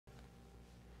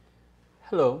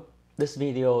Hello, this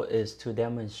video is to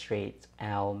demonstrate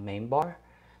our main bar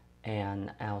and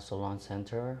our Salon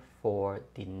Center for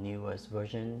the newest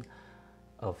version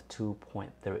of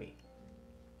 2.3.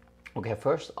 Okay,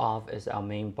 first off is our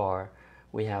main bar.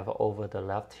 We have over the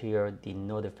left here the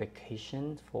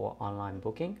notification for online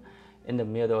booking. In the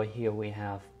middle here we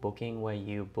have booking, where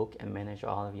you book and manage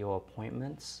all of your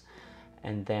appointments.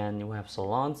 And then you have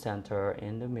Salon Center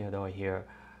in the middle here.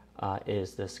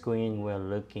 Is the screen we're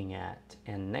looking at,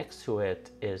 and next to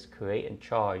it is create and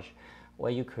charge,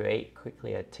 where you create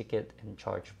quickly a ticket and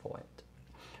charge for it.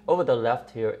 Over the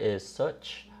left here is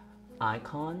search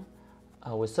icon.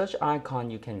 With search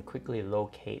icon you can quickly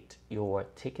locate your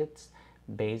tickets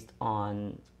based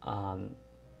on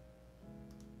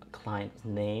client's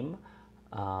name,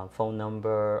 phone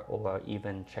number, or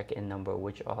even check-in number,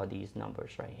 which are these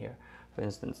numbers right here. For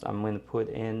instance, I'm going to put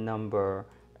in number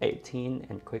 18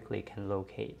 and quickly can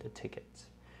locate the tickets.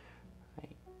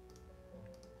 Right.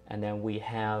 And then we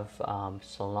have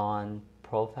salon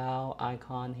profile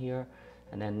icon here,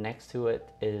 and then next to it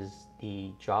is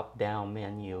the drop down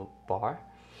menu bar.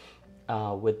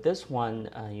 With this one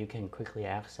you can quickly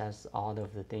access all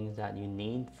of the things that you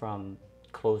need, from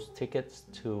closed tickets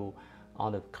to all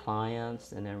the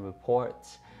clients and then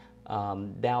reports.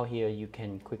 Down here you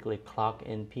can quickly clock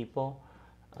in people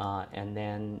and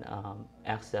then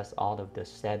access all of the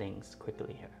settings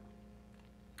quickly here,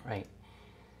 right?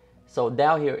 So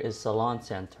down here is Salon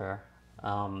Center.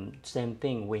 Same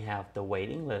thing, we have the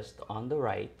waiting list on the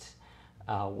right,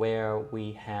 where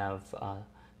we have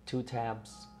two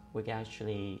tabs. We can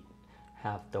actually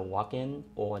have the walk-in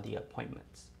or the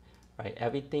appointments, right?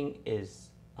 Everything is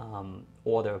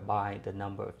ordered by the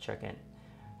number of check-in,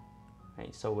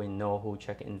 right? So we know who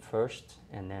checked in first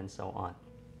and then so on.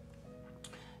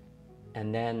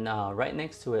 And then right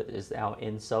next to it is our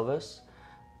in-service,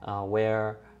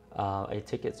 where a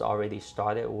ticket's already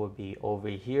started will be over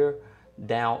here.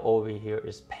 Down over here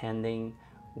is pending,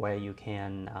 where you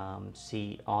can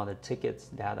see all the tickets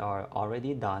that are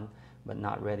already done but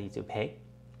not ready to pay.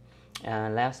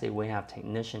 And lastly, we have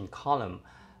technician column,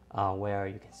 where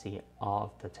you can see all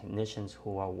of the technicians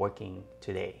who are working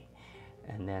today,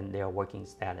 and then their working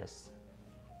status.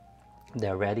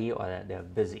 They're ready or they're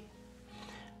busy.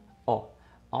 Oh,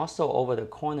 also over the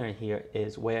corner here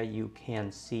is where you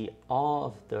can see all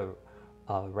of the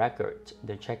records,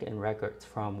 the check-in records,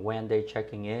 from when they're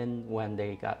checking in, when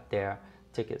they got their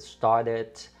ticket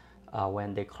started,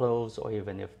 when they close, or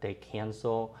even if they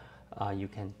cancel. You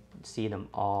can see them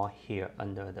all here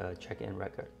under the check-in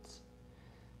records.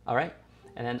 All right,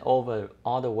 and then all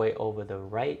the way over the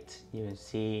right, you can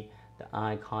see the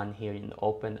icon here in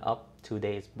open up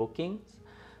today's bookings.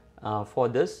 For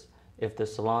this, if the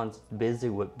salon's busy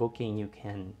with booking, you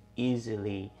can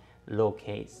easily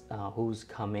locate who's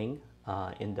coming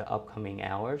in the upcoming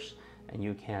hours, and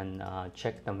you can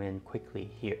check them in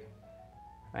quickly here,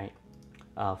 right?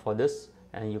 For this,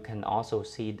 and you can also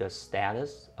see the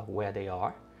status of where they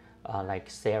are. Like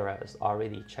Sarah is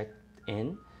already checked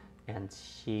in, and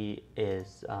she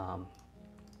is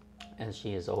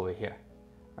over here,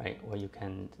 right? Where you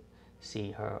can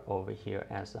see her over here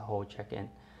as the whole check-in.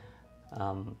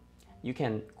 You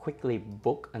can quickly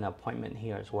book an appointment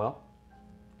here as well.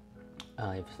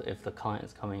 If the client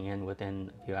is coming in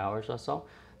within a few hours or so,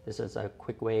 this is a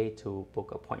quick way to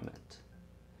book appointment,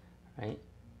 right?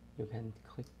 You can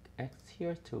click X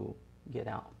here to get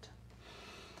out.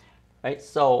 Right,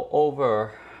 so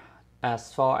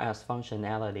as far as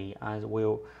functionality, I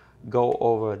will go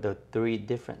over the 3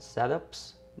 different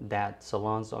setups that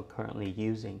salons are currently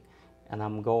using, and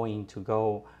I'm going to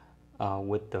go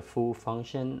with the full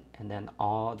function and then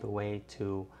all the way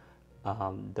to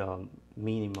the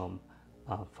minimum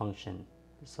function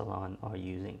the salon are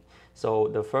using. So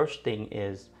the first thing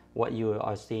is what you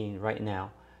are seeing right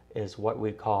now is what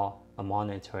we call a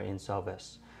monitor in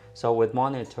service. So with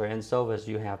monitor in service,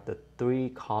 you have the 3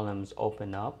 columns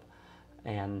open up,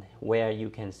 and where you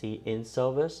can see in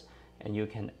service, and you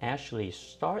can actually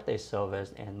start a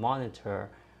service and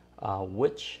monitor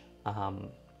which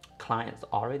clients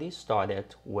already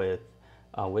started with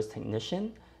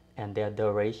technician, and their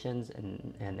durations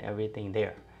and everything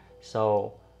there.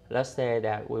 So let's say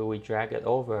that we drag it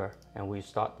over and we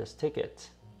start this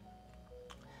ticket.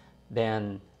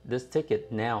 Then this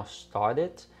ticket now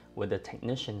started with the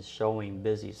technician showing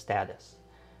busy status,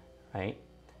 right?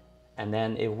 And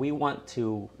then if we want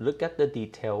to look at the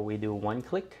detail, we do 1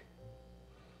 click.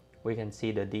 We can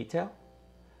see the detail.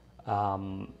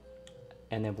 And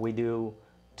if we do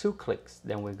 2 clicks,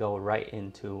 then we go right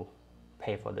into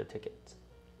pay for the ticket,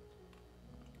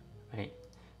 right?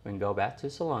 We can go back to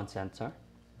Salon Center.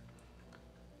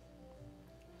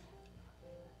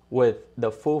 With the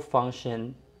full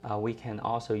function, we can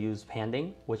also use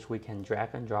pending, which we can drag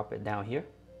and drop it down here,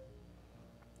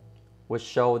 which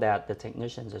show that the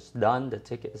technician is done, the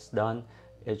ticket is done,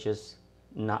 it's just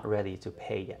not ready to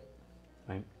pay yet,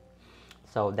 right?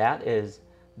 So that is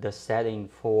the setting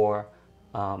for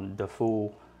the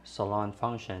full salon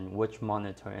function, which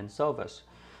monitor and service.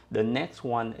 The next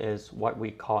one is what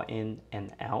we call in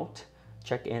and out,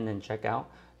 check in and check out.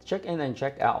 Check in and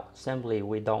check out, simply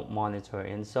we don't monitor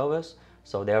in service,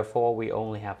 so therefore we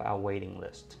only have our waiting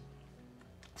list.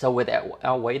 So with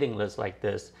our waiting list like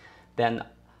this, then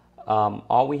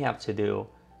all we have to do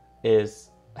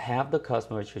is have the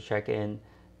customer to check in,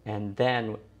 and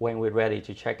then when we're ready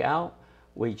to check out,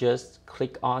 we just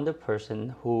click on the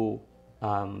person who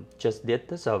just did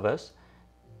the service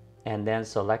and then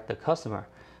select the customer.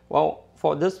 Well,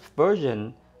 for this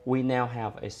version, we now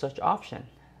have a search option.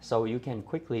 So you can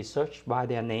quickly search by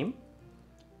their name,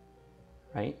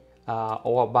 right?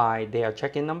 Or by their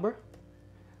check-in number,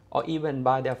 or even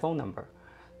by their phone number.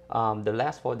 The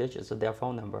last 4 digits of their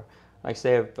phone number. Like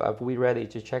say if we're ready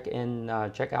to check in,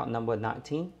 checkout number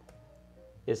 19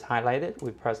 is highlighted,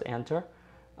 we press enter.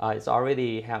 It's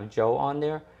already have Joe on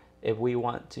there. If we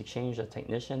want to change the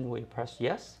technician, we press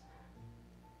yes.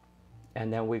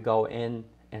 And then we go in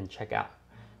and check out.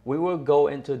 We will go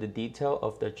into the detail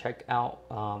of the checkout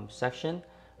section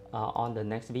on the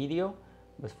next video.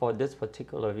 But for this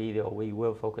particular video, we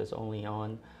will focus only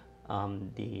on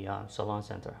the Salon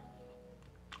Center.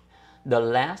 The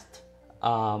last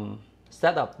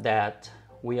setup that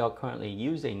we are currently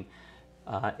using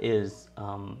is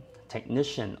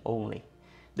technician only.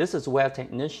 This is where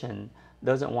technician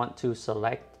doesn't want to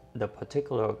select the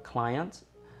particular client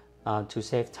to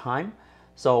save time.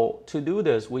 So to do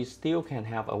this, we still can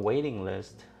have a waiting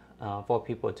list for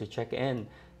people to check in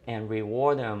and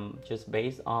reward them just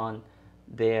based on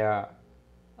their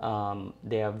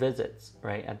visits,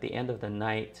 right? At the end of the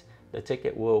night, the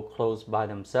ticket will close by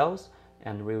themselves,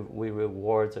 and we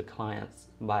reward the clients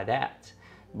by that.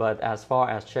 But as far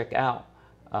as checkout,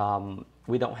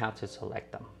 we don't have to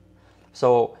select them.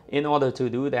 So in order to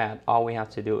do that, all we have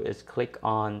to do is click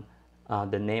on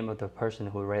the name of the person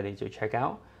who's ready to check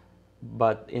out.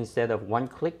 But instead of 1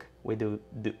 click, we do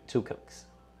 2 clicks,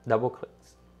 double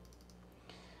clicks.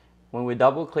 When we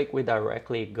double click, we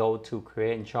directly go to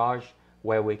create and charge,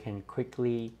 where we can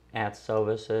quickly add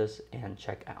services and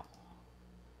check out,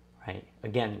 right?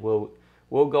 Again, we'll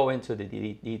go into the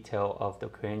detail of the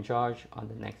create and charge on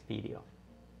the next video.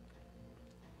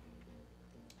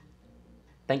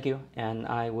 Thank you, and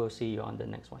I will see you on the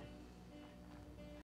next one.